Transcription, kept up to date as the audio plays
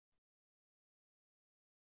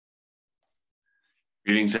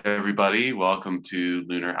Greetings, everybody. Welcome to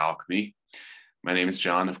Lunar Alchemy. My name is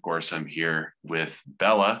John. Of course, I'm here with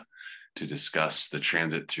Bella to discuss the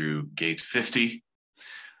transit through Gate 50.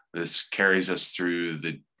 This carries us through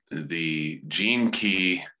the gene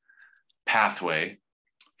key pathway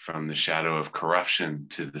from the shadow of corruption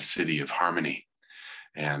to the city of harmony.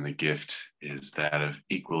 And the gift is that of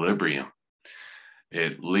equilibrium.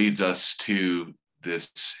 It leads us to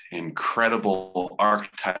this incredible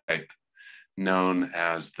archetype known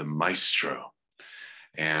as the maestro,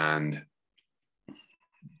 and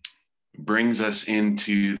brings us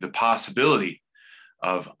into the possibility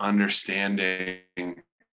of understanding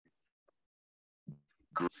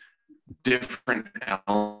different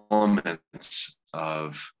elements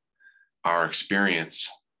of our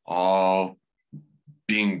experience, all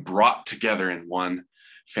being brought together in one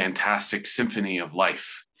fantastic symphony of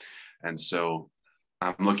life. And so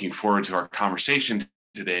I'm looking forward to our conversation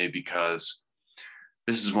today, because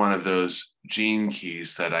this is one of those gene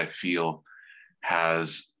keys that I feel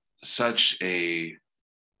has such an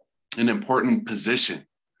important position,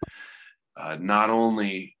 not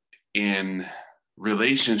only in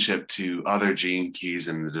relationship to other gene keys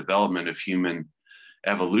and the development of human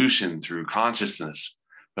evolution through consciousness,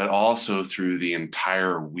 but also through the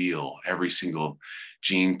entire wheel, every single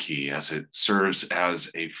gene key, as it serves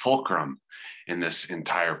as a fulcrum in this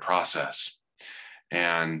entire process.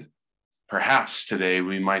 And perhaps today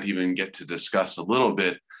we might even get to discuss a little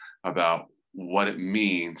bit about what it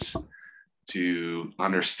means to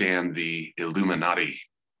understand the Illuminati,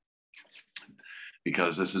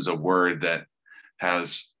 because this is a word that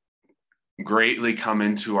has greatly come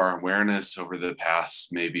into our awareness over the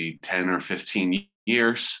past maybe 10 or 15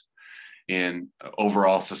 years in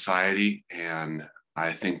overall society. And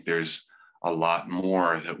I think there's a lot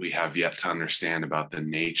more that we have yet to understand about the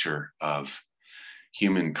nature of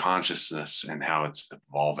human consciousness and how it's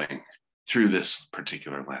evolving through this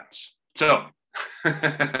particular lens. So,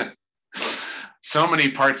 so many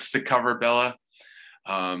parts to cover, Bella.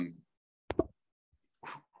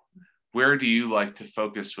 Where do you like to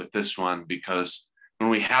focus with this one? Because when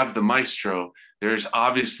we have the maestro, there's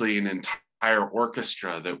obviously an entire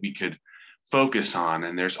orchestra that we could focus on,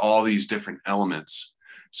 and there's all these different elements.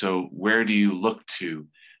 So where do you look to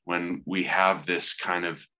when we have this kind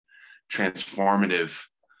of transformative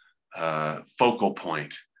focal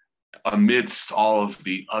point amidst all of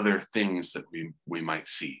the other things that we might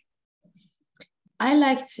see? I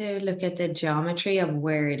like to look at the geometry of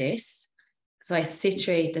where it is. So I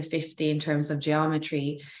situate the 50 in terms of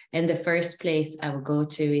geometry. And the first place I will go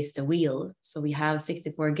to is the wheel. So we have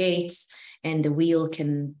 64 gates, and the wheel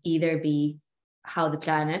can either be how the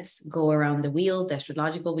planets go around the wheel, the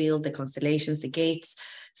astrological wheel, the constellations, the gates.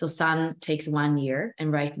 So sun takes 1 year.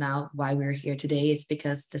 And right now, why we're here today is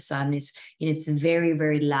because the sun is in its very,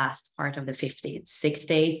 very last part of the 50. It's 6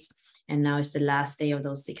 days. And now it's the last day of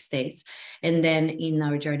those 6 days. And then in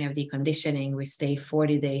our journey of deconditioning, we stay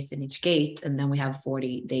 40 days in each gate. And then we have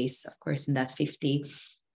 40 days, of course, in that 50.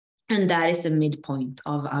 And that is the midpoint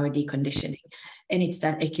of our deconditioning. And it's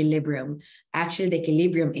that equilibrium. Actually, the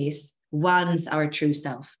equilibrium is once our true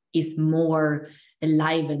self is more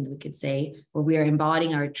enlivened, we could say, where we are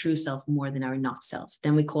embodying our true self more than our not self.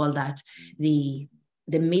 Then we call that the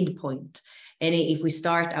midpoint. And if we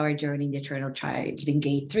start our journey in the eternal triad in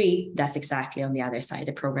gate 3, that's exactly on the other side,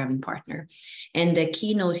 the programming partner. And the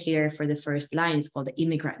keynote here for the first line is called the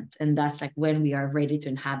immigrant. And that's like when we are ready to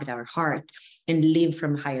inhabit our heart and live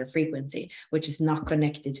from higher frequency, which is not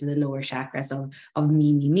connected to the lower chakras of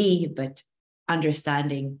me, but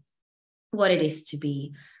understanding what it is to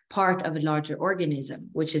be part of a larger organism,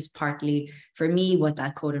 which is partly, for me, what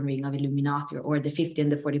that codon ring of Illuminati or the 50 and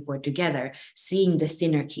the 44 together, seeing the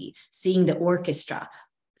synergy, seeing the orchestra,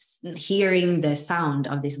 hearing the sound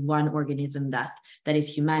of this one organism that is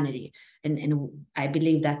humanity. And I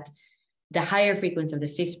believe that the higher frequency of the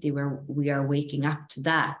 50, where we are waking up to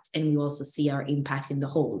that, and we also see our impact in the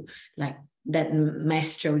whole, like that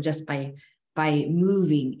maestro, just by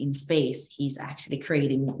moving in space, he's actually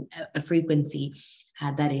creating a frequency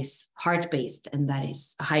that is heart-based, and that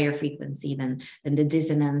is a higher frequency than the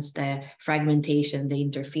dissonance, the fragmentation, the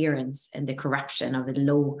interference, and the corruption of the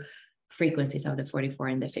low frequencies of the 44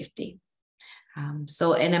 and the 50.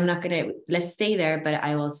 And I'm not going to, let's stay there, but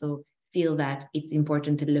I also feel that it's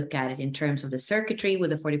important to look at it in terms of the circuitry, with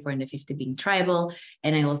the 44 and the 50 being tribal.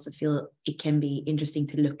 And I also feel it can be interesting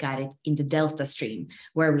to look at it in the delta stream,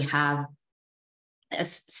 where we have a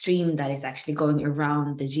stream that is actually going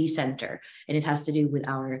around the G center, and it has to do with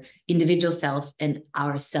our individual self and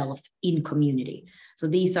our self in community. So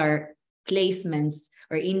these are placements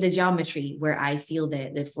or in the geometry where I feel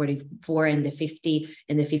the 44 and the 50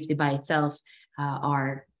 and the 50 by itself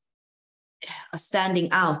are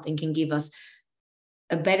standing out and can give us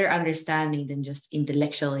a better understanding than just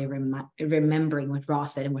intellectually remembering what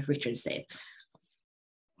Ross said and what Richard said.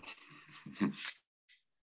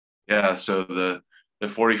 Yeah, so the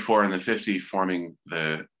 44 and the 50 forming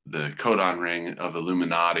the codon ring of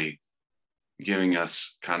Illuminati, giving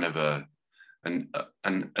us kind of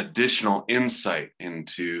an additional insight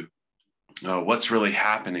into what's really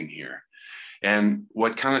happening here. And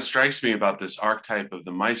what kind of strikes me about this archetype of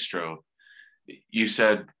the maestro, you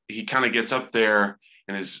said he kind of gets up there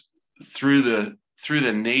and is through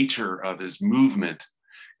the nature of his movement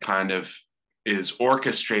kind of is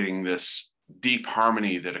orchestrating this deep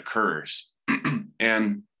harmony that occurs.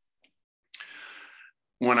 And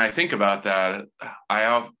when I think about that,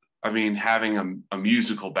 I mean, having a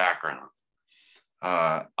musical background,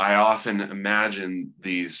 I often imagine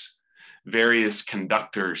these various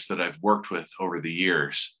conductors that I've worked with over the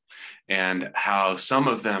years and how some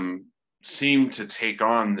of them seem to take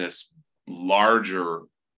on this larger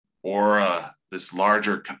aura, this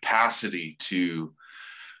larger capacity to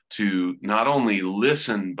not only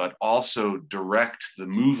listen, but also direct the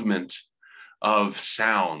movement of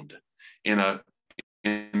sound in a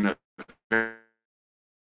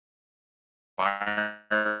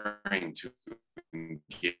firing to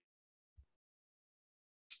engage.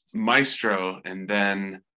 Maestro, and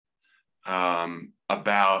then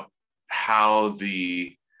about how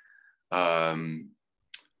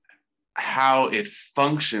how it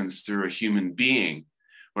functions through a human being.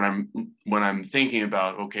 When I'm thinking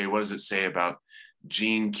about, okay, what does it say about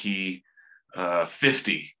gene key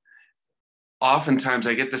 50? Oftentimes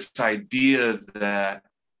I get this idea that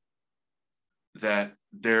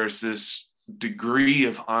there's this degree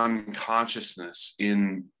of unconsciousness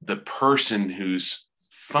in the person who's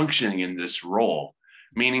functioning in this role,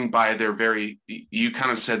 meaning by you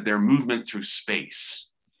kind of said their movement through space.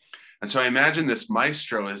 And so I imagine this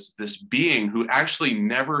maestro as this being who actually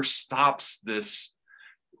never stops this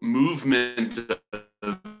movement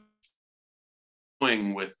of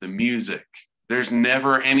going with the music. There's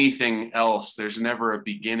never anything else. There's never a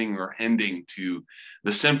beginning or ending to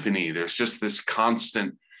the symphony. There's just this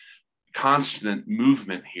constant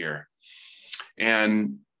movement here.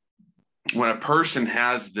 And when a person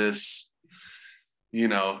has this,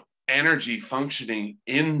 energy functioning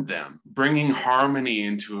in them, bringing harmony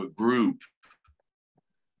into a group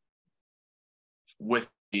with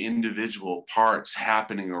the individual parts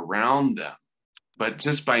happening around them, but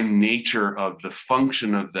just by nature of the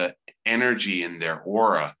function of the energy in their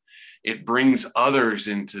aura, it brings others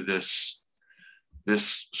into this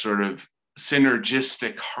sort of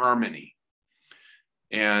synergistic harmony.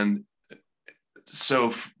 And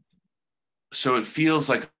so it feels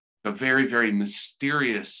like a very, very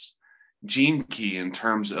mysterious gene key in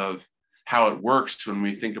terms of how it works when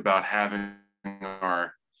we think about having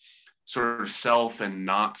our sort of self and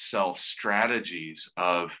not self strategies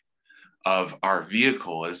of our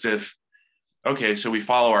vehicle, as if, okay, so we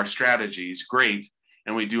follow our strategies, great,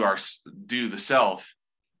 and we do the self,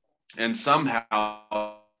 and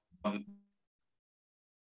somehow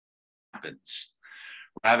happens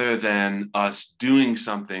rather than us doing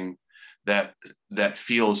something that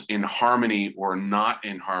feels in harmony or not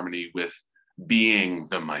in harmony with being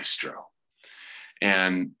the maestro.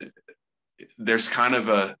 And there's kind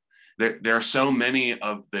of there are so many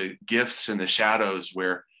of the gifts and the shadows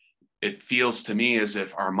where it feels to me as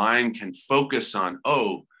if our mind can focus on,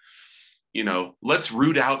 let's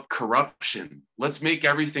root out corruption. Let's make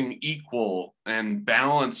everything equal and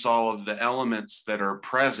balance all of the elements that are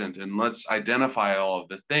present, and let's identify all of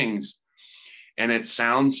the things. And it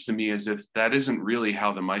sounds to me as if that isn't really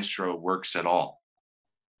how the maestro works at all.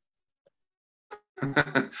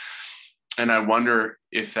 And I wonder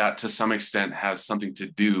if that to some extent has something to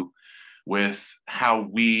do with how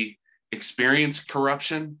we experience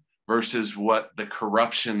corruption versus what the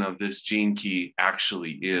corruption of this gene key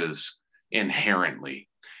actually is inherently,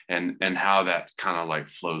 and how that kind of like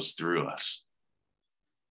flows through us.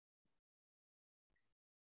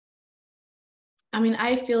 I mean,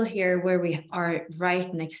 I feel here where we are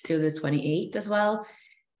right next to the 28 as well.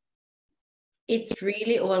 It's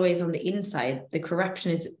really always on the inside. The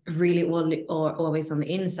corruption is really always on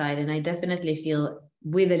the inside. And I definitely feel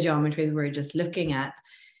with the geometry we're just looking at,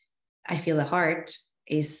 I feel the heart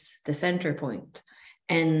is the center point.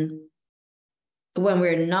 And when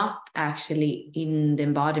we're not actually in the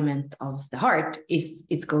embodiment of the heart,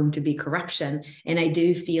 it's going to be corruption. And I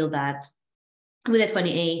do feel that with the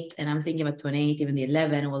 28, and I'm thinking about 28, even the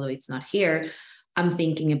 11, although it's not here, I'm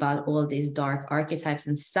thinking about all these dark archetypes,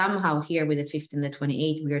 and somehow here with the 15, the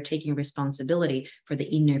 28, we are taking responsibility for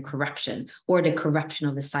the inner corruption, or the corruption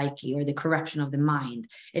of the psyche, or the corruption of the mind.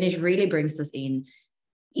 And it really brings us in.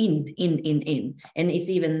 And it's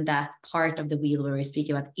even that part of the wheel where we speak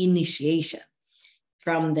about initiation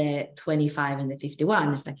from the 25 and the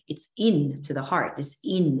 51. It's like it's in to the heart, it's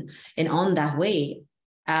in. And on that way,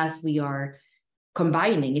 as we are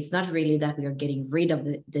combining, it's not really that we are getting rid of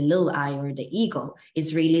the little I or the ego.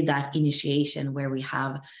 It's really that initiation where we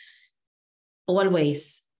have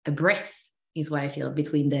always a breath, is what I feel,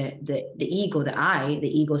 between the ego, the I,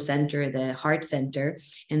 the ego center, the heart center,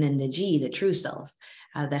 and then the G, the true self,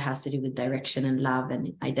 that has to do with direction and love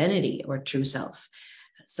and identity, or true self.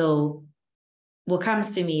 So what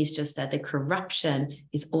comes to me is just that the corruption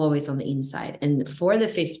is always on the inside. And for the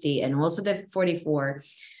 50 and also the 44,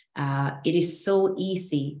 it is so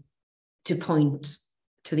easy to point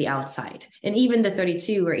to the outside. And even the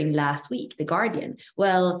 32 were in last week, the guardian.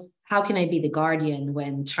 Well, how can I be the guardian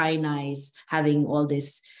when China is having all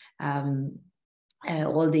this, how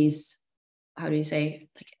do you say,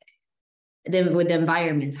 like, them with the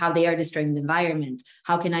environment, how they are destroying the environment?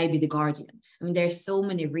 How can I be the guardian? I mean, there's so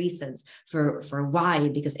many reasons for why,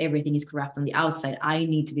 because everything is corrupt on the outside. I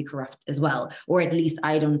need to be corrupt as well, or at least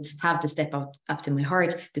I don't have to step up to my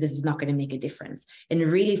heart, because it's not going to make a difference. And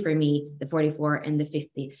really, for me, the 44 and the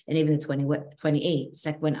 50 and even the 28, it's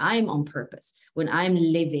like when I'm on purpose, when I'm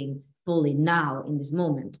living fully now in this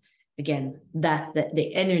moment, again, that's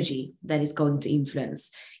the energy that is going to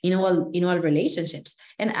influence in all relationships.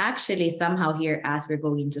 And actually, somehow here, as we're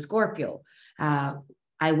going into Scorpio,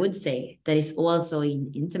 I would say that it's also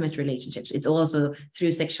in intimate relationships. It's also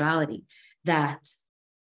through sexuality that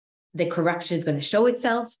the corruption is going to show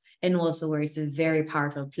itself, and also where it's a very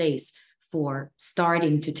powerful place for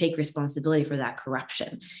starting to take responsibility for that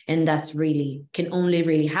corruption. And that's really, can only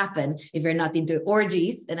really happen if you're not into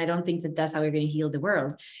orgies. And I don't think that that's how we're going to heal the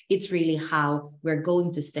world. It's really how we're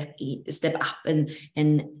going to step up and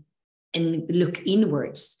look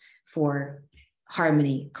inwards for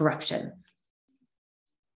harmony, corruption.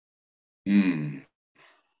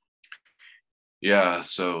 Yeah,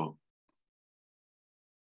 so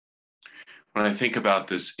when I think about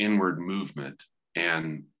this inward movement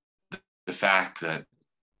and the fact that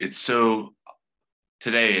it's so,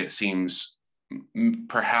 today it seems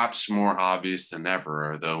perhaps more obvious than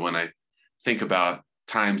ever, although when I think about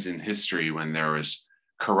times in history when there was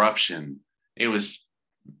corruption, it was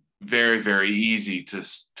very, very easy to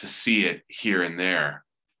see it here and there.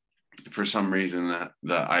 For some reason,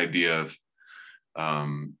 the idea of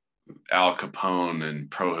Al Capone and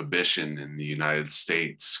prohibition in the United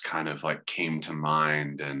States kind of like came to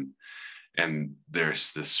mind, and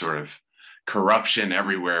there's this sort of corruption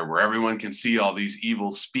everywhere where everyone can see all these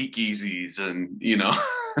evil speakeasies and, you know,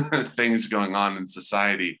 things going on in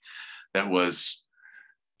society that was,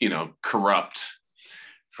 you know, corrupt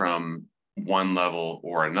from one level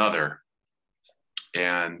or another.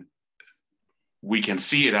 And we can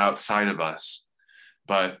see it outside of us,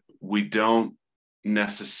 but we don't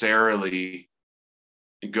necessarily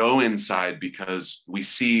go inside because we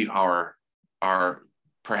see our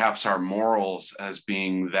perhaps our morals as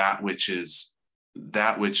being that which is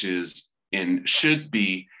in, should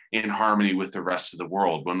be in harmony with the rest of the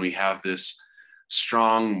world. When we have this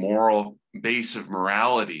strong moral base of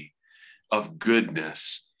morality, of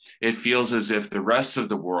goodness, it feels as if the rest of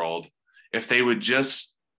the world, if they would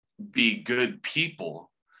just be good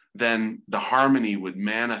people, then the harmony would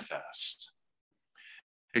manifest.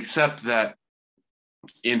 Except that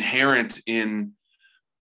inherent in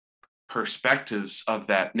perspectives of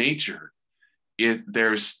that nature,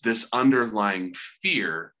 there's this underlying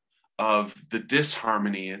fear of the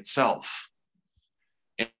disharmony itself.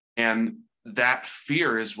 And that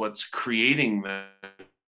fear is what's creating the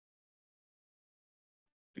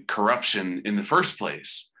corruption in the first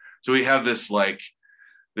place. So we have this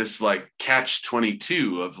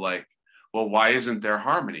catch-22 of like, well, why isn't there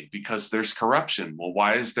harmony? Because there's corruption. Well,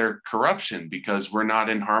 why is there corruption? Because we're not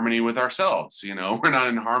in harmony with ourselves. You know, we're not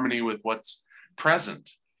in harmony with what's present.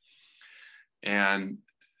 And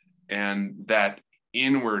that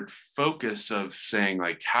inward focus of saying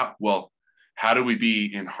like, how do we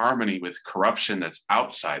be in harmony with corruption that's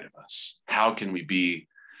outside of us? How can we be,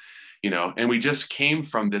 you know, and we just came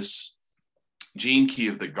from this gene key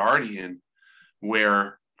of the guardian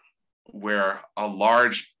where a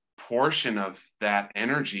large portion of that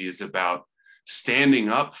energy is about standing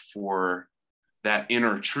up for that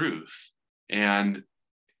inner truth and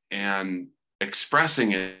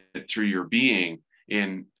expressing it through your being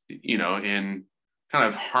in kind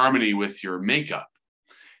of harmony with your makeup.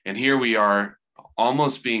 And here we are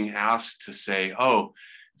almost being asked to say, oh,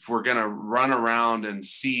 if we're going to run around and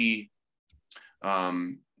see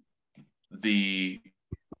the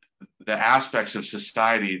aspects of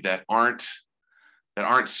society that aren't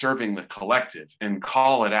serving the collective, and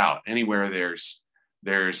call it out anywhere there's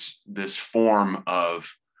this form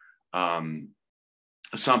of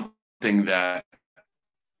something that,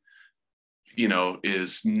 you know,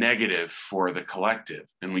 is negative for the collective,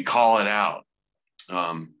 and we call it out,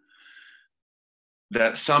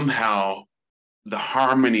 that somehow the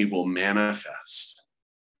harmony will manifest.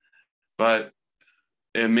 But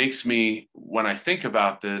it makes me, when I think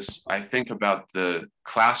about this, I think about the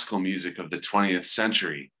classical music of the 20th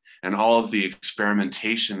century and all of the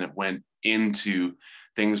experimentation that went into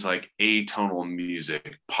things like atonal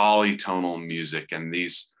music, polytonal music, and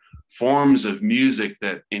these forms of music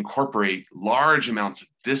that incorporate large amounts of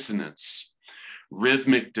dissonance,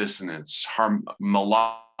 rhythmic dissonance,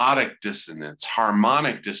 melodic dissonance,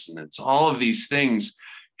 harmonic dissonance, all of these things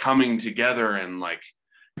coming together and like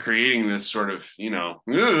creating this sort of, you know,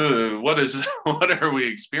 what are we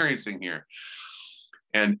experiencing here?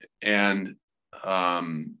 And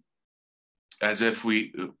as if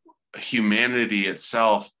humanity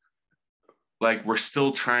itself, like we're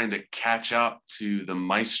still trying to catch up to the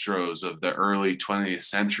maestros of the early 20th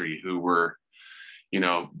century who were, you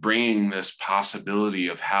know, bringing this possibility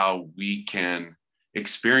of how we can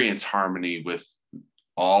experience harmony with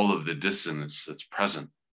all of the dissonance that's present.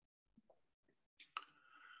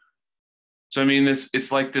 So, I mean,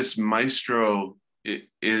 it's like this maestro,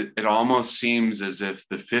 it almost seems as if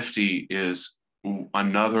the 50 is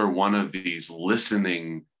another one of these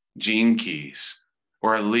listening gene keys,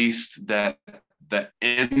 or at least that the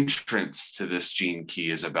entrance to this gene key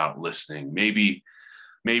is about listening. Maybe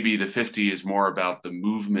the 50 is more about the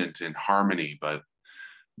movement and harmony, but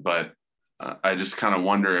I just kind of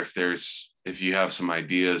wonder if you have some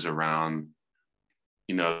ideas around,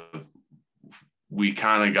 you know, we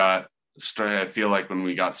kind of got started. I feel like when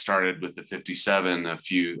we got started with the 57 a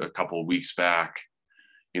couple of weeks back,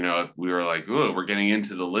 you know, we were like, oh, we're getting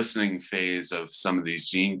into the listening phase of some of these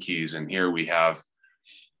gene keys, and here we have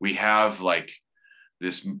like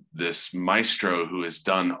this maestro who has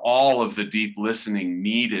done all of the deep listening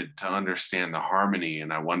needed to understand the harmony.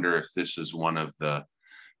 And I wonder if this is one of the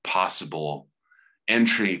possible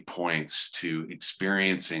entry points to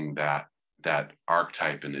experiencing that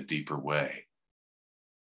archetype in a deeper way.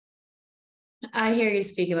 I hear you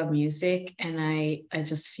speak about music, and I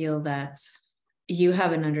just feel that you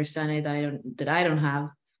have an understanding that I don't have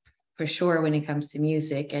for sure when it comes to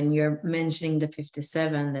music. And you're mentioning the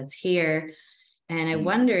 57 that's here. And I'm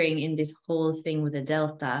wondering, in this whole thing with the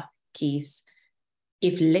delta keys,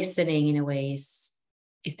 if listening in a way is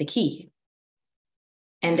the key.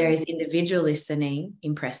 And there is individual listening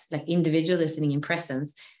in presence,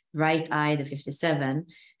 right eye, the 57,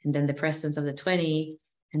 and then the presence of the 20.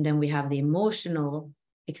 And then we have the emotional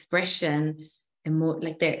expression, and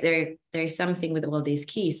like there is something with all these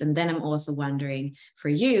keys. And then I'm also wondering, for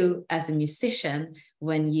you as a musician,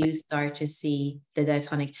 when you start to see the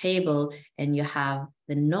diatonic table and you have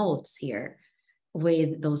the notes here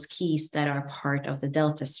with those keys that are part of the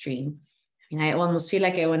delta stream. I mean, I almost feel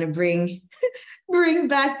like I want to bring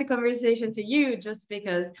back the conversation to you, just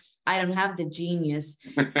because I don't have the genius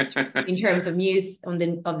in terms of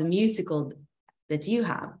of the musical that you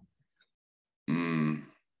have.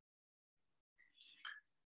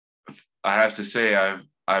 I have to say,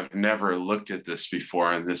 I've never looked at this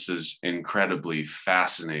before, and this is incredibly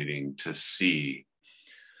fascinating to see.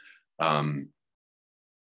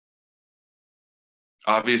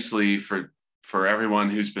 Obviously, for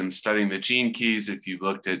everyone who's been studying the gene keys, if you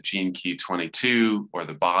looked at gene key 22 or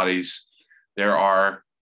the bodies, there are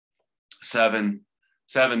seven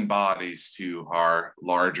bodies to our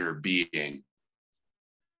larger being.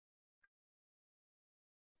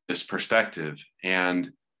 This perspective.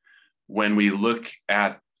 And when we look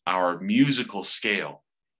at our musical scale,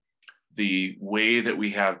 the way that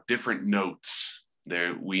we have different notes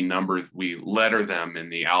there, we letter them in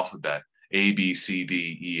the alphabet, A, B, C,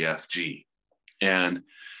 D, E, F, G. And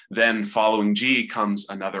then following G comes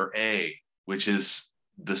another A, which is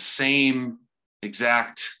the same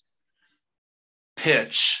exact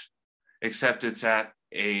pitch, except it's at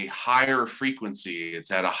a higher frequency,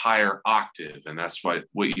 it's at a higher octave. And that's what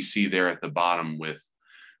you see there at the bottom with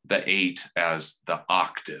the 8 as the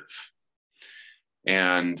octave.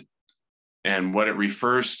 And what it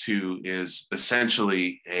refers to is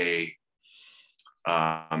essentially a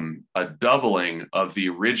doubling of the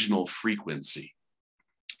original frequency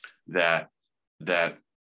that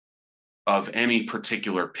of any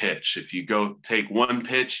particular pitch. If you take one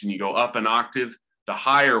pitch and you go up an octave, the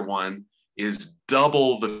higher one is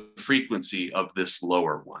double the frequency of this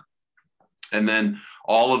lower one. And then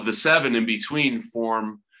all of the 7 in between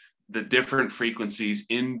form the different frequencies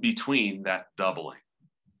in between that doubling.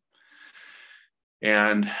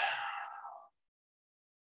 And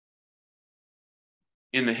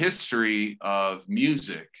in the history of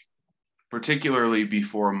music, particularly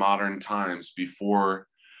before modern times, before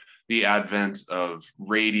the advent of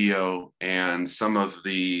radio and some of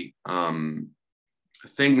the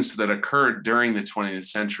things that occurred during the 20th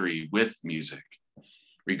century with music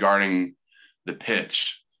regarding the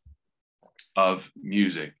pitch of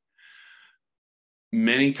music,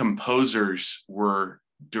 many composers were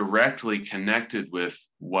directly connected with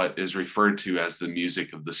what is referred to as the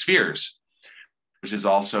music of the spheres, which is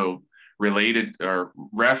also related or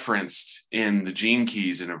referenced in the gene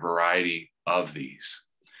keys in a variety of these.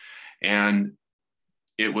 And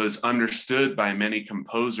it was understood by many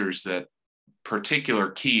composers that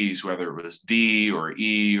particular keys, whether it was D or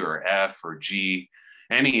E or F or G,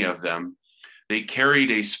 any of them, they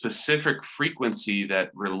carried a specific frequency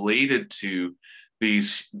that related to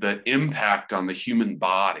the impact on the human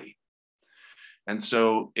body. And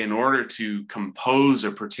so in order to compose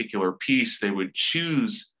a particular piece, they would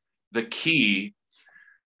choose the key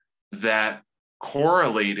that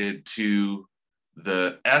correlated to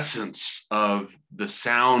the essence of the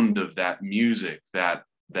sound of that music, that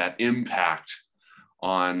impact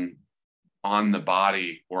on the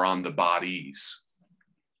body or on the bodies.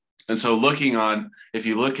 And so if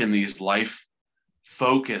you look in these life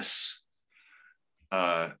focus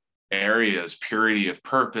areas, purity of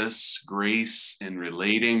purpose, grace in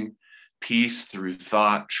relating, peace through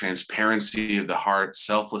thought, transparency of the heart,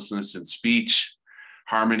 selflessness in speech,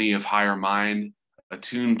 harmony of higher mind,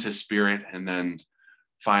 attuned to spirit, and then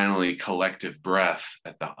finally collective breath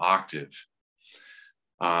at the octave.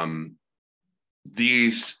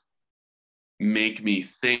 These make me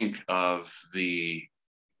think of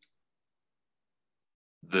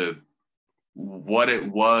what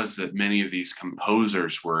it was that many of these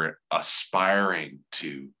composers were aspiring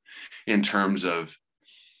to in terms of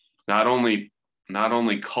not only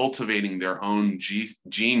cultivating their own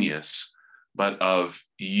genius, but of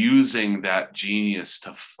using that genius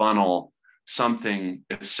to funnel something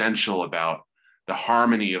essential about the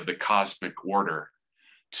harmony of the cosmic order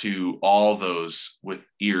to all those with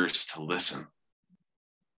ears to listen.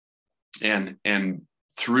 And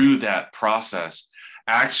through that process,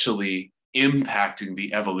 actually impacting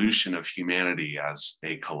the evolution of humanity as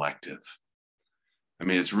a collective. I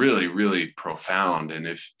mean, it's really, really profound. And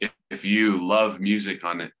if you love music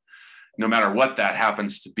on it, no matter what that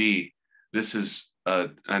happens to be, this is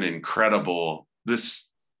an incredible,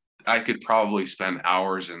 I could probably spend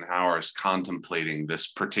hours and hours contemplating this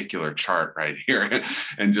particular chart right here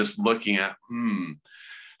and just looking at,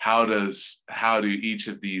 how do each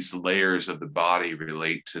of these layers of the body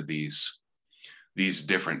relate to these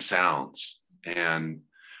different sounds? And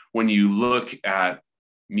when you look at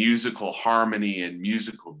musical harmony and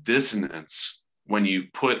musical dissonance, when you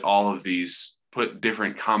put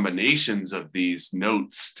different combinations of these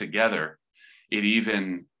notes together, it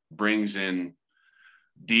even brings in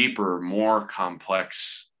deeper, more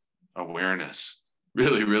complex awareness.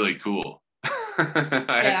 Really, really cool.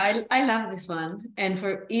 Yeah, I love this one. And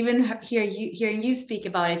for even hearing you speak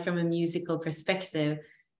about it from a musical perspective,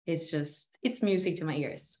 it's music to my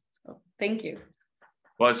ears. So thank you.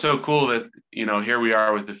 Well, it's so cool that, here we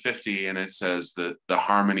are with the 50 and it says the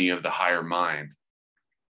harmony of the higher mind.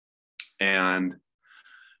 And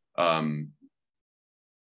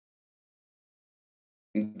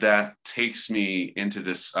that takes me into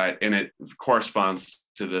this, and it corresponds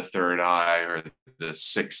to the third eye or the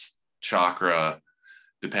sixth chakra,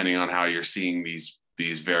 depending on how you're seeing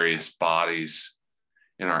these various bodies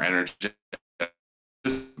in our energy.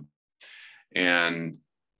 And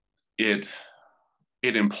it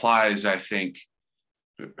implies, I think,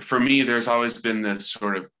 for me, there's always been this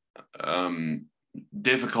sort of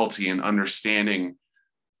difficulty in understanding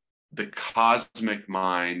the cosmic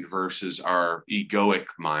mind versus our egoic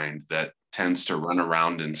mind that tends to run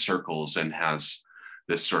around in circles and has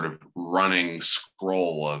this sort of running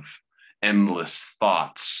scroll of endless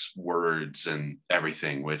thoughts, words, and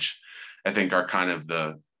everything, which I think are kind of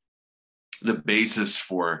the basis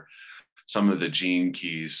for some of the gene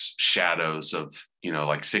keys shadows of,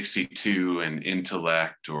 like 62 and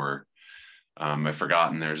intellect, or I've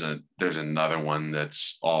forgotten, there's another one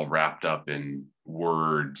that's all wrapped up in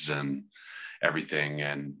words and everything.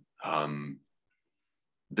 And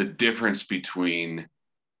the difference between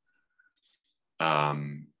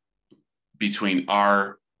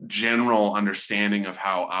our general understanding of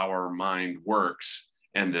how our mind works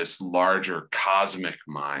and this larger cosmic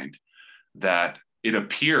mind that it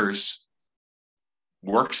appears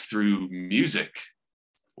works through music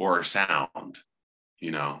or sound,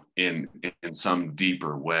 you know, in some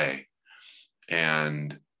deeper way.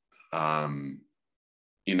 And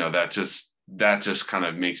you know, that just kind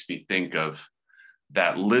of makes me think of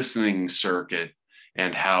that listening circuit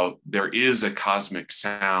and how there is a cosmic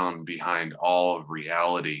sound behind all of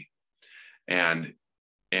reality. And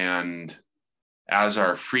as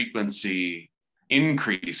our frequency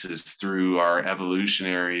increases through our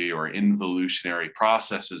evolutionary or involutionary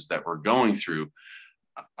processes that we're going through,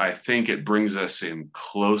 I think it brings us in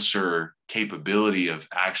closer capability of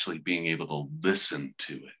actually being able to listen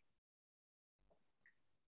to it.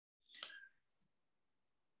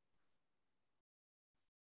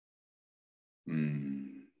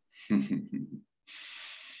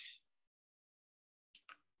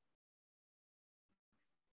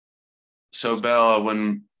 So Bella,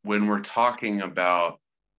 when we're talking about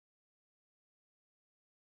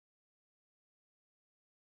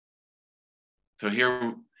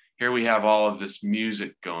here we have all of this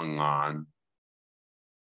music going on.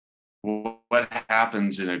 What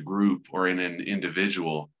happens in a group or in an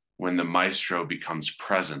individual when the maestro becomes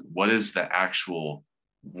present? What is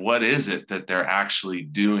it that they're actually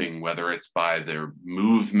doing, whether it's by their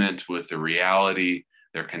movement with the reality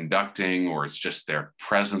they're conducting, or it's just their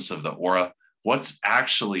presence of the aura? What's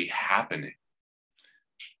actually happening?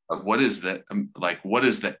 What is the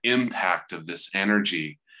impact of this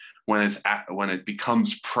energy when it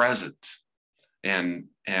becomes present? And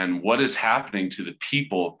what is happening to the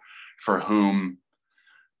people for whom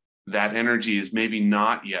that energy is maybe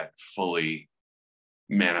not yet fully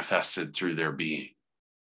manifested through their being?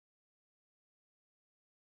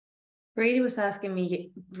 Brady was asking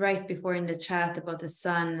me right before in the chat about the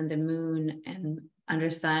sun and the moon and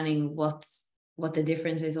understanding what the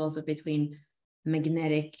difference is also between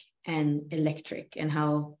magnetic and electric, and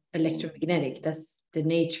how electromagnetic, that's the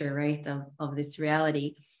nature, right, of this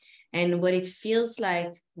reality. And what it feels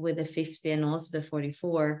like with the 50 and also the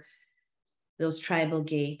 44, those tribal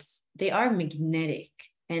gates, they are magnetic.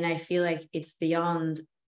 And I feel like it's beyond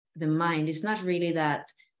the mind. It's not really that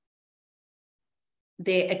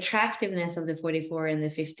the attractiveness of the 44 and the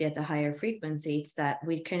 50 at the higher frequency, it's that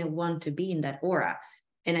we kind of want to be in that aura.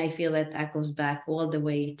 And I feel that goes back all the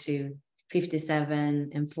way to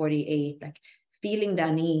 57 and 48, like feeling the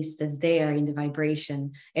unease that's there in the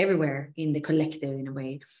vibration everywhere in the collective, in a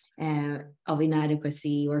way, of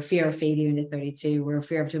inadequacy or fear of failure in the 32, or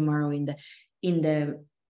fear of tomorrow in the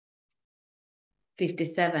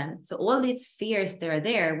 57. So all these fears that are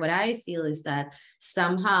there, what I feel is that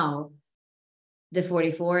somehow the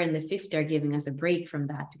 44 and the 50 are giving us a break from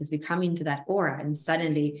that, because we come into that aura and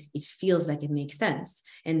suddenly it feels like it makes sense.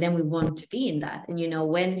 And then we want to be in that. And, you know,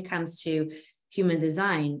 when it comes to human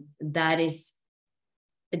design, that is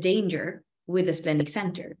a danger with the splenic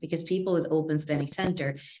center, because people with open splenic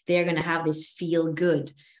center, they're going to have this feel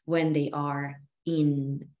good when they are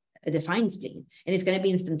in a defined spleen, and it's going to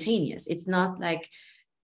be instantaneous. It's not like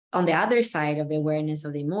on the other side of the awareness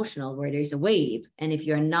of the emotional, where there's a wave. And if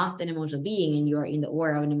you're not an emotional being and you're in the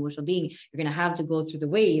aura of an emotional being, you're going to have to go through the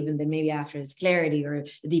wave. And then maybe after it's clarity or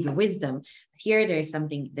deeper wisdom. Here, there's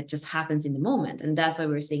something that just happens in the moment. And that's why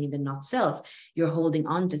we're saying in the not self, you're holding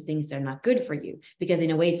on to things that are not good for you, because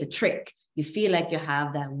in a way it's a trick. You feel like you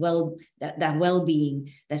have that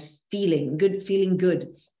well-being, that feeling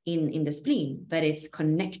good in the spleen, but it's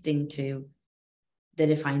connecting to the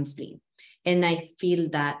defined spleen. And I feel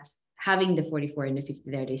that having the 44 and the 50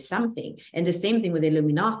 there's something. And the same thing with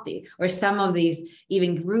Illuminati, or some of these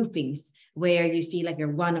even groupings where you feel like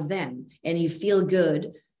you're one of them and you feel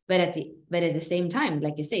good. But at the same time,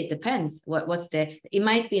 like you say, it depends. It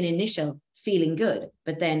might be an initial feeling good,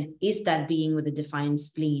 but then is that being with a defined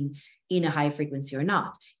spleen in a high frequency or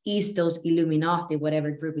not? Is those Illuminati, whatever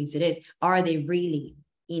groupings it is, are they really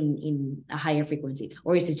in a higher frequency?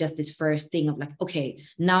 Or is it just this first thing of like, okay,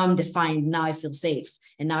 now I'm defined, now I feel safe,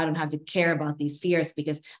 and now I don't have to care about these fears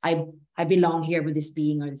because I belong here with this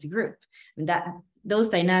being or this group? And those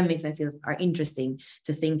dynamics I feel are interesting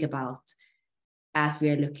to think about as we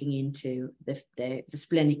are looking into the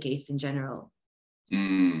splenic gates in general.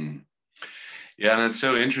 Yeah, and it's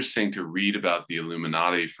so interesting to read about the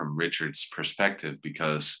Illuminati from Richard's perspective,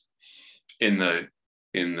 because in the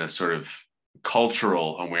sort of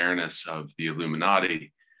cultural awareness of the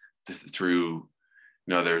Illuminati through,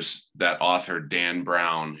 there's that author Dan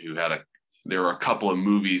Brown who there were a couple of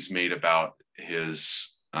movies made about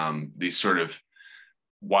his these sort of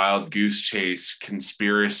wild goose chase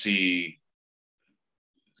conspiracy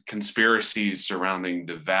conspiracies surrounding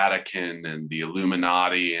the Vatican and the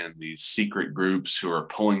Illuminati and these secret groups who are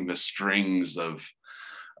pulling the strings of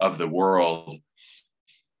the world.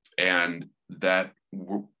 And that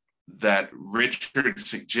Richard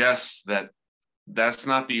suggests that that's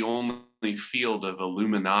not the only field of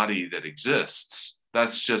Illuminati that exists.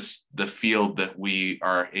 That's just the field that we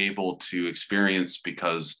are able to experience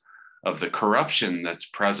because of the corruption that's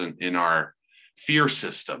present in our fear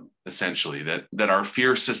system, essentially, that our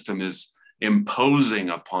fear system is imposing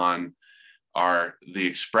upon the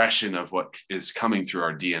expression of what is coming through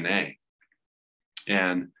our DNA.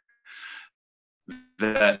 And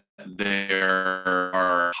that there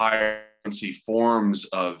are higher frequency forms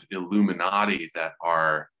of Illuminati that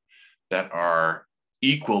are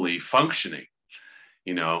equally functioning,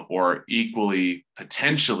 or equally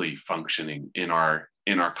potentially functioning in our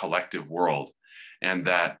collective world. And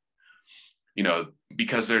that,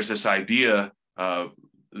 because there's this idea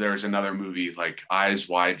there's another movie like Eyes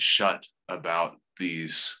Wide Shut about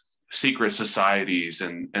these secret societies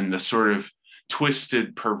and the sort of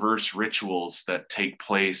twisted, perverse rituals that take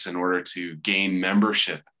place in order to gain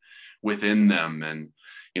membership within them. And,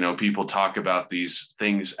 people talk about these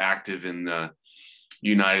things active in the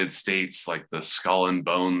United States, like the Skull and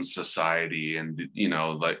Bones Society and,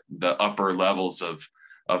 like the upper levels of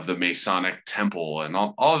the Masonic Temple and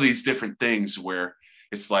all of these different things where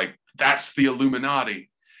it's like, that's the Illuminati.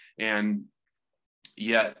 And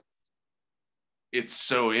yet it's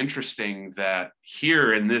so interesting that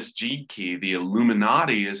here in this gene key, the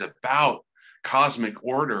Illuminati is about cosmic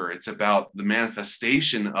order. It's about the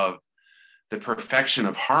manifestation of the perfection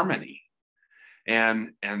of harmony,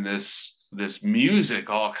 and this music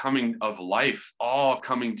all coming of life, all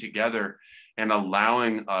coming together and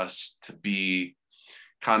allowing us to be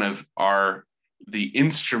kind of the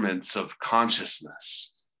instruments of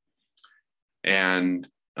consciousness. And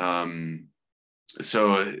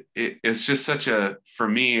so it's just for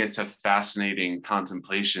me, it's a fascinating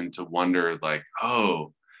contemplation to wonder, like,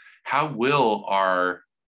 oh, how will our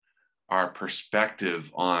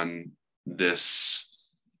perspective on this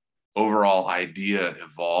overall idea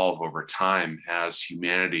evolve over time as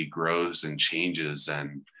humanity grows and changes?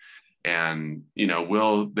 And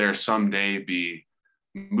will there someday be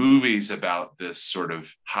movies about this sort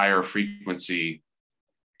of higher frequency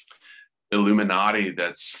Illuminati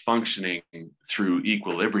that's functioning through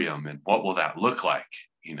equilibrium, and what will that look like?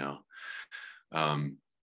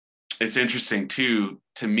 It's interesting too,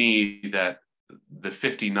 to me, that the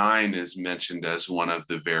 59 is mentioned as one of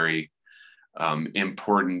the very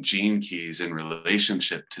important gene keys in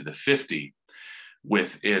relationship to the 50,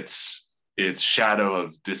 with its shadow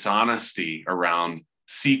of dishonesty around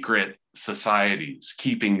secret societies.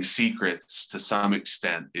 Keeping secrets to some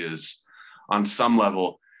extent is, on some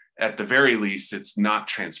level, at the very least, it's not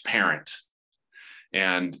transparent.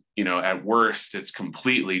 And, at worst, it's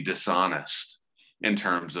completely dishonest in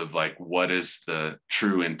terms of like, what is the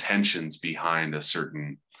true intentions behind a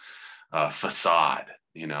certain facade,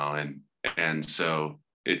 and so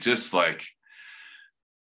it just like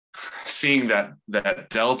seeing that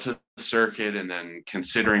delta circuit and then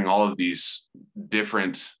considering all of these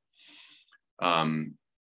different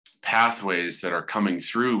pathways that are coming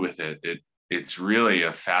through with it's really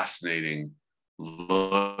a fascinating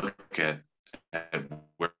look at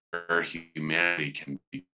where humanity can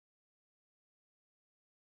be.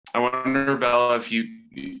 I wonder, Bella, if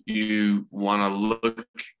you want to look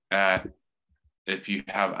at, if you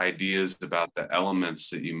have ideas about the elements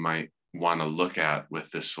that you might want to look at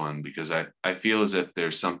with this one, because I feel as if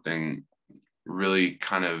there's something really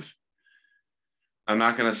kind of, I'm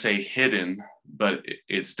not going to say hidden, but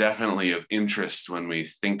it's definitely of interest when we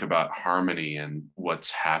think about harmony and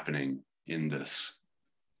what's happening in this.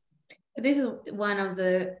 This is one of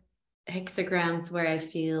the hexagrams where I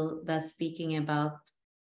feel that speaking about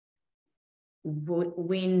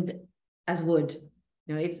wind as wood,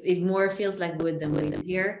 it more feels like wood than wind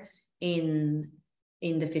here in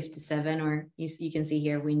the 57, or you can see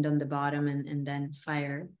here wind on the bottom and then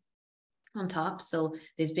fire on top. So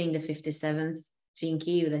this being the 57th gene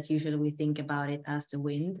key, that usually we think about it as the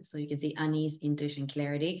wind. So you can see unease, intuition,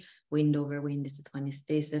 clarity. Wind over wind is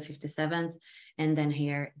the 57th. And then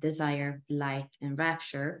here, desire, light, and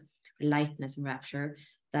rapture, lightness and rapture.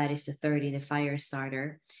 That is the 30, the fire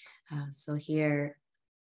starter. So here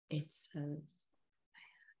it says,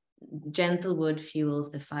 gentle wood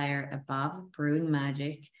fuels the fire above, brewing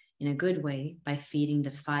magic in a good way by feeding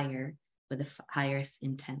the fire with the highest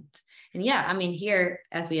intent. And yeah, I mean, here,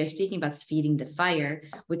 as we are speaking about feeding the fire,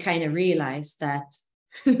 we kind of realize that,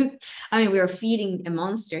 I mean, we're feeding a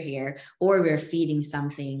monster here, or we're feeding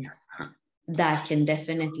something that can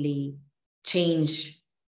definitely change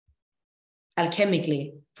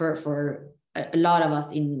alchemically for a lot of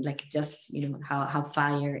us, in like just, you know, how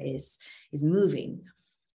fire is moving.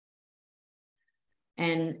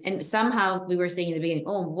 And somehow we were saying in the beginning,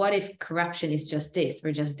 oh, what if corruption is just this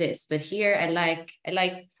or just this? But here I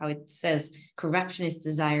like how it says corruption is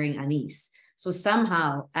desiring unease. So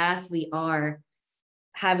somehow, as we are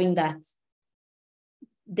having that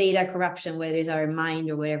data corruption, whether it's our mind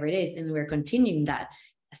or whatever it is, and we're continuing that,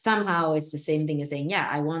 somehow it's the same thing as saying, yeah,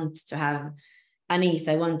 I want to have unease,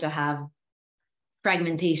 I want to have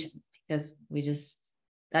fragmentation, because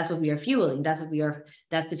that's what we are fueling, that's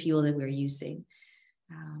the fuel that we're using.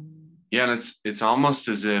 Yeah, and it's almost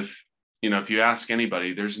as if, you know, if you ask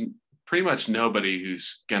anybody, there's pretty much nobody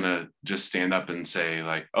who's gonna just stand up and say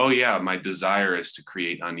like, oh yeah, my desire is to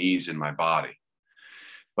create unease in my body.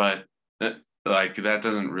 But like, that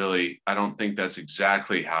doesn't really, I don't think that's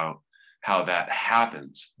exactly how that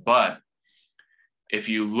happens. But if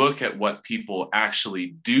you look at what people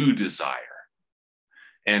actually do desire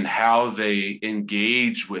and how they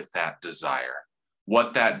engage with that desire,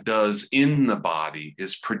 what that does in the body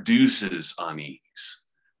is produces unease.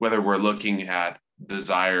 Whether we're looking at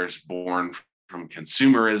desires born from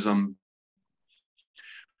consumerism,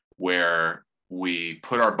 where we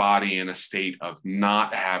put our body in a state of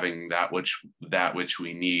not having that which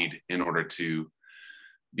we need in order to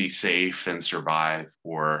be safe and survive,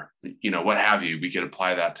 or, you know, what have you. We could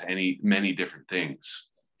apply that to many different things.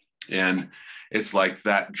 And it's like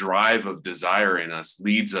that drive of desire in us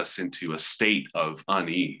leads us into a state of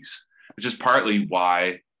unease, which is partly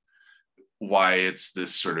why it's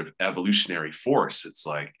this sort of evolutionary force. It's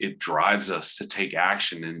like it drives us to take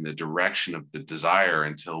action in the direction of the desire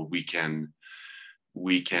until we can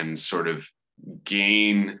sort of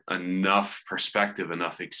gain enough perspective,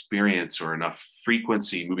 enough experience, or enough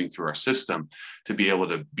frequency moving through our system to be able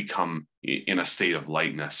to become in a state of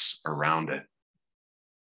lightness around it.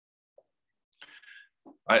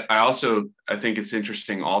 I think it's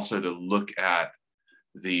interesting also to look at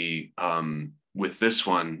the with this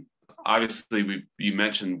one. Obviously, you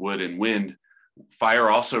mentioned wood and wind. Fire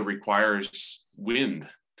also requires wind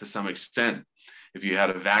to some extent. If you had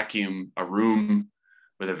a room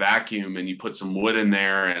with a vacuum, and you put some wood in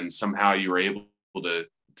there, and somehow you were able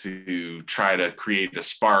to try to create a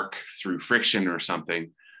spark through friction or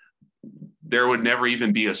something, there would never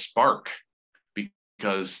even be a spark,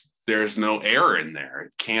 because there's no air in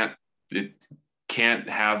there. It can't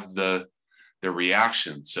have the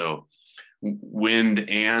reaction. So wind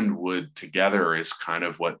and wood together is kind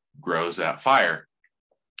of what grows that fire.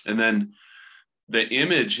 And then the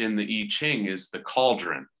image in the I Ching is the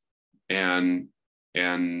cauldron, and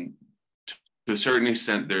to a certain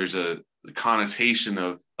extent there's a connotation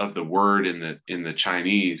of the word in the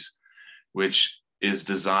Chinese, which is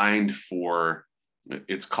designed for,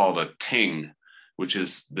 it's called a ting, which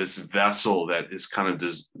is this vessel that is kind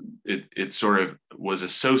of it sort of was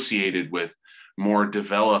associated with more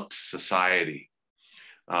developed society.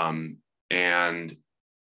 And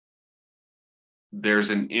there's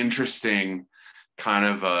an interesting kind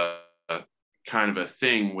of a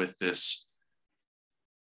thing with this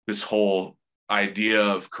whole idea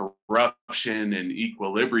of corruption and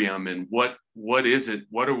equilibrium, and what is it?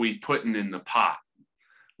 What are we putting in the pot?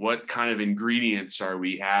 What kind of ingredients are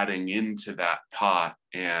we adding into that pot,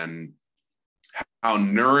 and how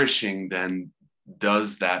nourishing then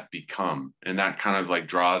does that become? And that kind of like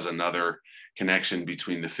draws another connection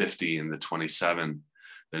between the 50 and the 27,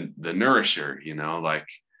 the nourisher, you know, like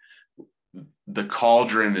the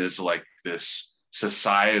cauldron is like this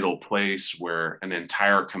societal place where an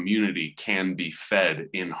entire community can be fed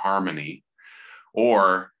in harmony,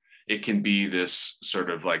 or it can be this sort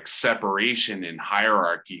of like separation in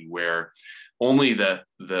hierarchy where only the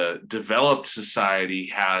developed society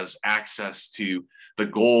has access to the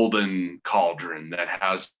golden cauldron that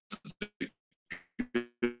has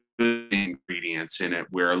the ingredients in it,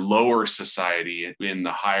 where a lower society in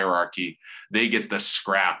the hierarchy, they get the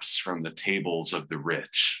scraps from the tables of the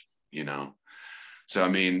rich, you know. So I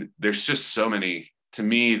mean, there's just so many, to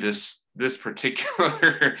me, this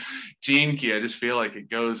particular gene key, I just feel like it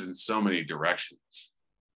goes in so many directions.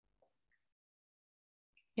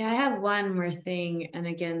 Yeah, I have one more thing, and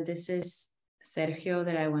again, this is Sergio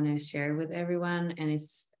that I want to share with everyone, and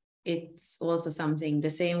it's also something the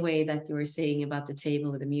same way that you were saying about the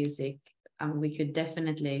table with the music. We could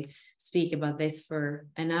definitely speak about this for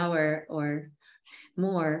an hour or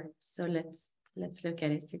more. So let's look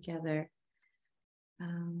at it together.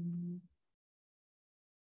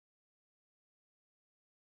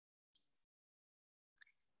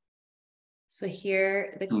 So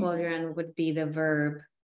here the cauldron would be the verb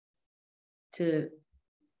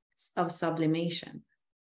of sublimation.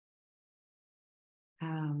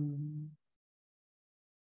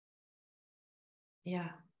 Yeah,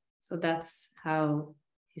 so that's how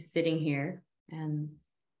he's sitting here. And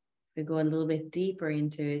we go a little bit deeper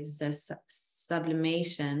into it. It says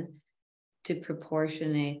sublimation to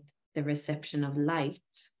proportionate the reception of light,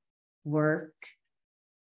 work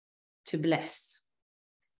to bless,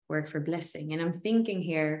 work for blessing. And I'm thinking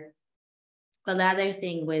here, well, the other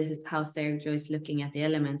thing with how Sergio is looking at the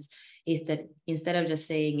elements is that instead of just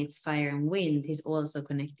saying it's fire and wind, he's also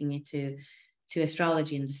connecting it to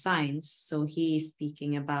astrology and the signs. So he's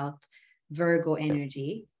speaking about Virgo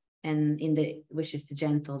energy, and which is the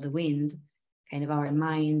gentle, the wind, kind of our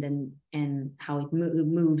mind and how it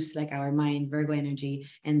moves, like our mind, Virgo energy.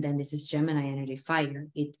 And then this is Gemini energy, fire.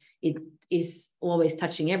 It is always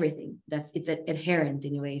touching everything. It's adherent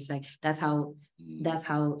in a way. It's like that's how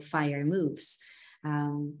fire moves.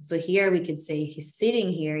 So here we could say he's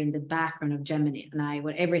sitting here in the background of Gemini,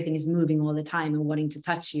 where everything is moving all the time and wanting to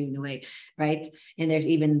touch you in a way, right? And there's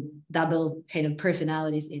even double kind of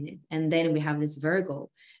personalities in it. And then we have this Virgo,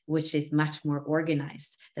 which is much more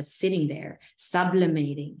organized, that's sitting there,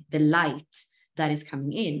 sublimating the light that is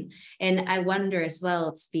coming in. And I wonder as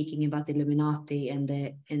well, speaking about the Illuminati and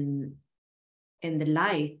the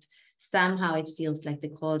light, somehow it feels like the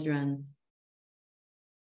cauldron,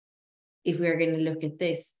 if we're going to look at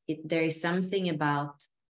this, there is something about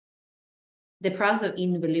the process of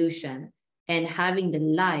involution and having the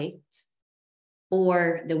light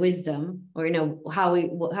or the wisdom, or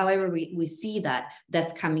however we see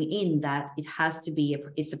that's coming in, that it has to be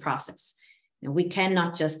it's a process. We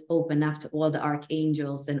cannot just open up to all the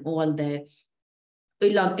archangels and all the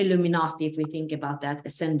Illuminati, if we think about that,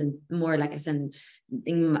 ascendant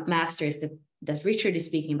masters that Richard is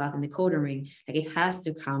speaking about in the codon ring. Like it has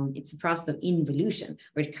to come, it's a process of involution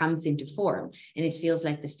where it comes into form. And it feels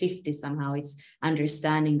like the 50 somehow it's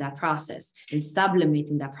understanding that process and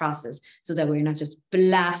sublimating that process so that we're not just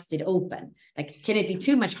blasted open. Like, can it be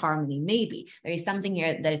too much harmony? Maybe. There is something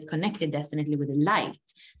here that is connected definitely with the light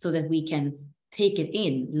so that we can take it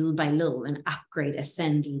in little by little and upgrade,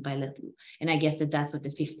 ascend little by little. And I guess that's what the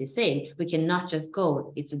 50 is saying. We cannot just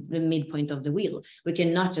go, it's the midpoint of the wheel. We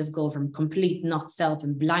cannot just go from complete not self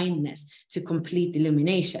and blindness to complete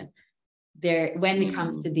illumination. When it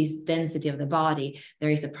comes to this density of the body,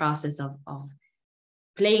 there is a process of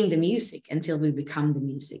playing the music until we become the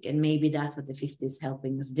music. And maybe that's what the 50 is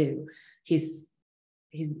helping us do.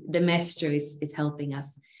 The master is helping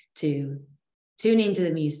us to tune into the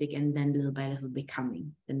music and then little by little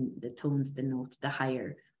becoming the tones, the note, the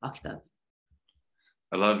higher octave.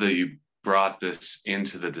 I love that you brought this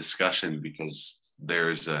into the discussion, because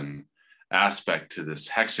there's an aspect to this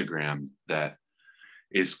hexagram that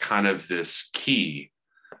is kind of this key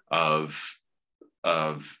of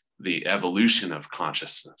the evolution of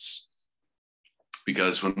consciousness.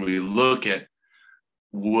 Because when we look at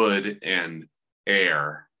wood and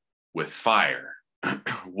air with fire,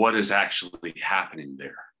 what is actually happening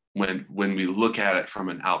there when we look at it from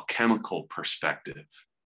an alchemical perspective?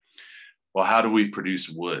 Well, how do we produce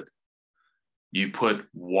wood? You put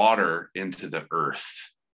water into the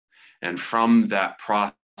earth, and from that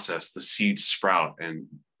process, the seeds sprout and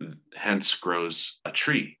hence grows a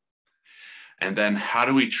tree. And then how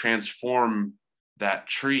do we transform that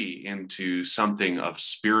tree into something of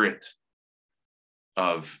spirit,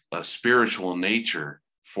 of a spiritual nature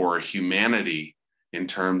for humanity, in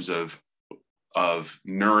terms of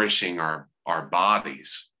nourishing our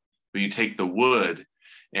bodies? But you take the wood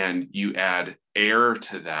and you add air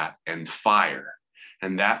to that and fire,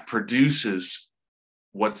 and that produces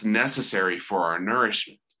what's necessary for our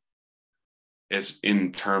nourishment, as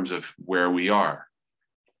in terms of where we are.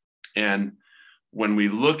 And when we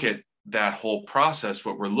look at that whole process,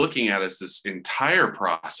 what we're looking at is this entire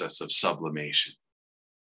process of sublimation.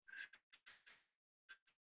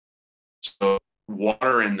 So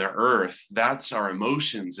water and the earth, that's our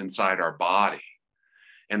emotions inside our body.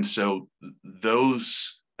 And so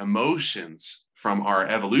those emotions from our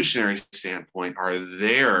evolutionary standpoint are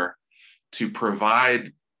there to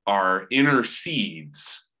provide our inner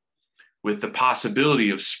seeds with the possibility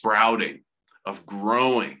of sprouting, of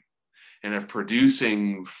growing, and of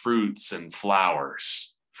producing fruits and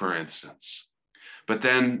flowers, for instance. But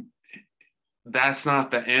then that's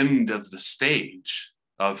not the end of the stages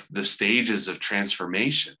of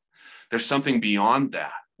transformation. There's something beyond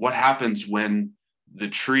that. What happens when the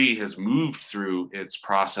tree has moved through its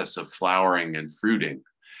process of flowering and fruiting,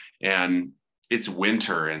 and it's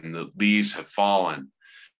winter and the leaves have fallen,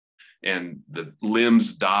 and the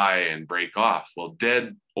limbs die and break off. Well,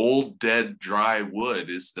 old, dead, dry wood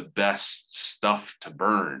is the best stuff to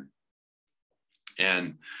burn.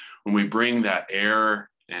 And when we bring that air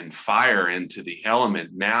and fire into the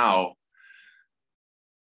element, now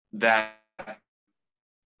that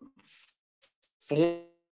the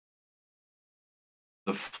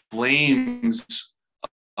flames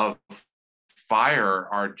of fire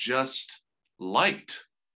are just light.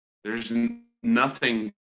 There's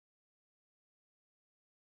nothing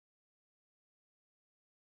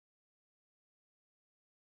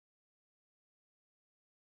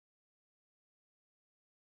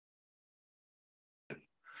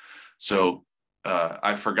so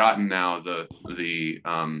I've forgotten now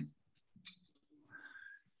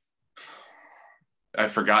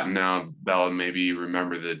I've forgotten now, Bella, maybe you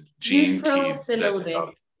remember the gene You froze key a little bit.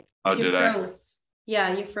 Oh, You did froze.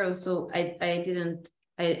 Yeah, you froze. So I didn't,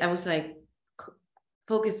 I was like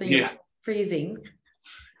focused on your freezing.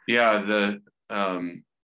 Yeah,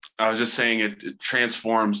 I was just saying it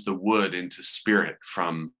transforms the wood into spirit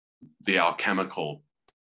from the alchemical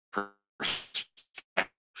perspective,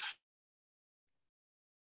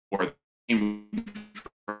 or from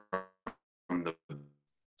the.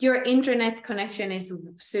 Your internet connection is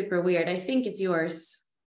super weird. I think it's yours.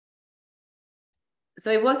 So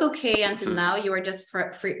it was okay until now. You were just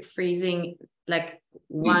freezing like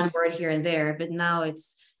one word here and there, but now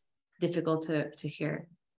it's difficult to hear.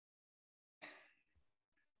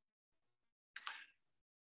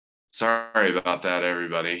 Sorry about that,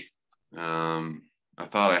 everybody. I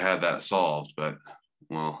thought I had that solved, but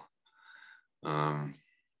well, can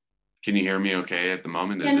you hear me okay at the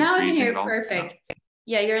moment? Yeah, now I can hear you perfect. No.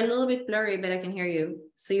 Yeah, you're a little bit blurry, but I can hear you.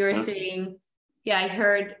 So you're saying, yeah,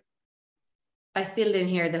 I still didn't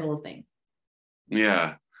hear the whole thing.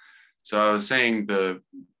 Yeah. So I was saying the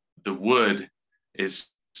wood is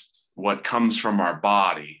what comes from our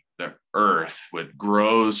body, the earth, what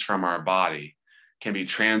grows from our body, can be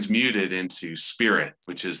transmuted into spirit,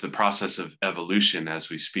 which is the process of evolution as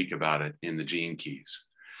we speak about it in the gene keys.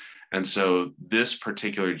 And so this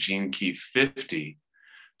particular gene key 50,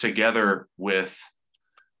 together with,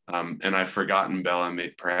 and I've forgotten, Bella,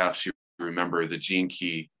 perhaps you remember the gene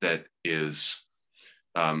key that is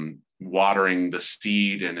watering the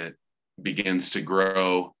seed and it begins to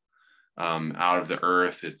grow out of the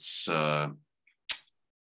earth. It's, I'll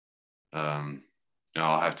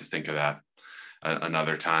have to think of that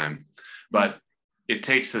another time. But it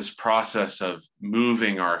takes this process of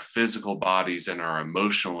moving our physical bodies and our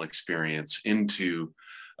emotional experience into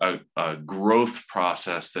a growth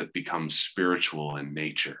process that becomes spiritual in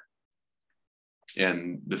nature.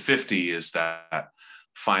 And the 50 is that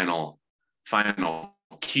final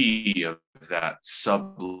key of that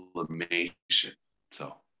sublimation.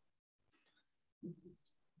 So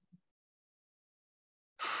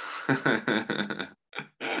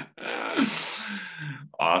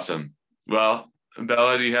awesome. Well,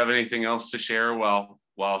 Bella, do you have anything else to share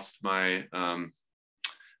whilst my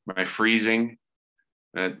my freezing?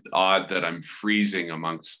 Odd that I'm freezing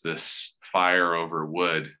amongst this fire over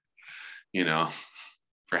wood. You know,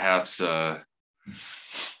 perhaps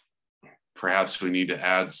we need to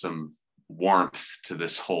add some warmth to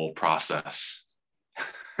this whole process.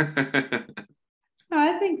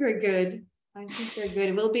 I think we're good.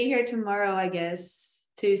 We'll be here tomorrow, I guess,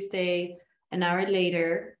 Tuesday, an hour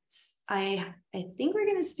later. I think we're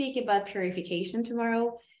going to speak about purification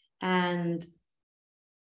tomorrow and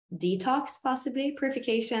detox, possibly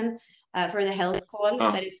purification for the health call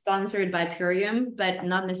that is sponsored by Purium, but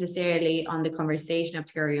not necessarily on the conversation of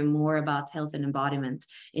Purium, more about health and embodiment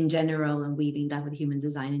in general and weaving that with human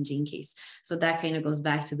design and gene keys. So that kind of goes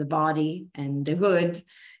back to the body and the wood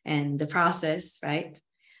and the process, right?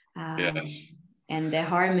 Yes. And the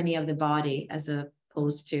harmony of the body as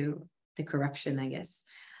opposed to the corruption, I guess,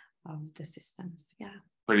 of the systems. Yeah.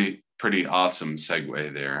 Pretty awesome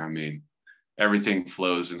segue there. I mean, everything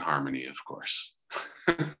flows in harmony, of course.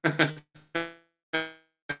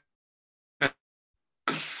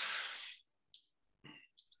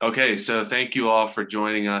 Okay, so thank you all for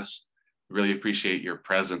joining us. Really appreciate your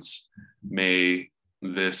presence. May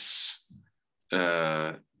this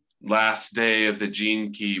last day of the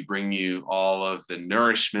gene key bring you all of the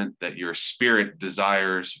nourishment that your spirit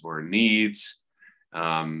desires or needs,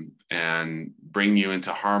 and bring you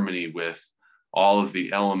into harmony with all of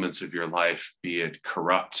the elements of your life, be it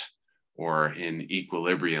corrupt or in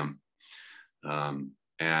equilibrium.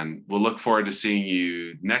 And we'll look forward to seeing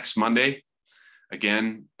you next Monday.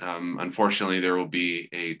 Again, unfortunately, there will be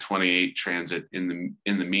a 28 transit in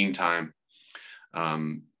the meantime.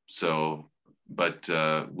 But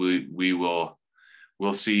we will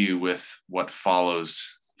we'll see you with what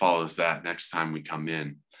follows that next time we come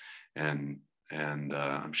in, and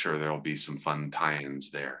I'm sure there will be some fun tie-ins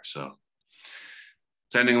there. So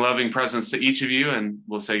sending loving presence to each of you, and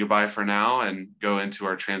we'll say goodbye for now and go into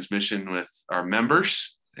our transmission with our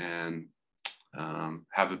members, and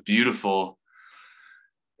have a beautiful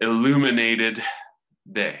illuminated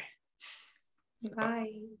day. Bye.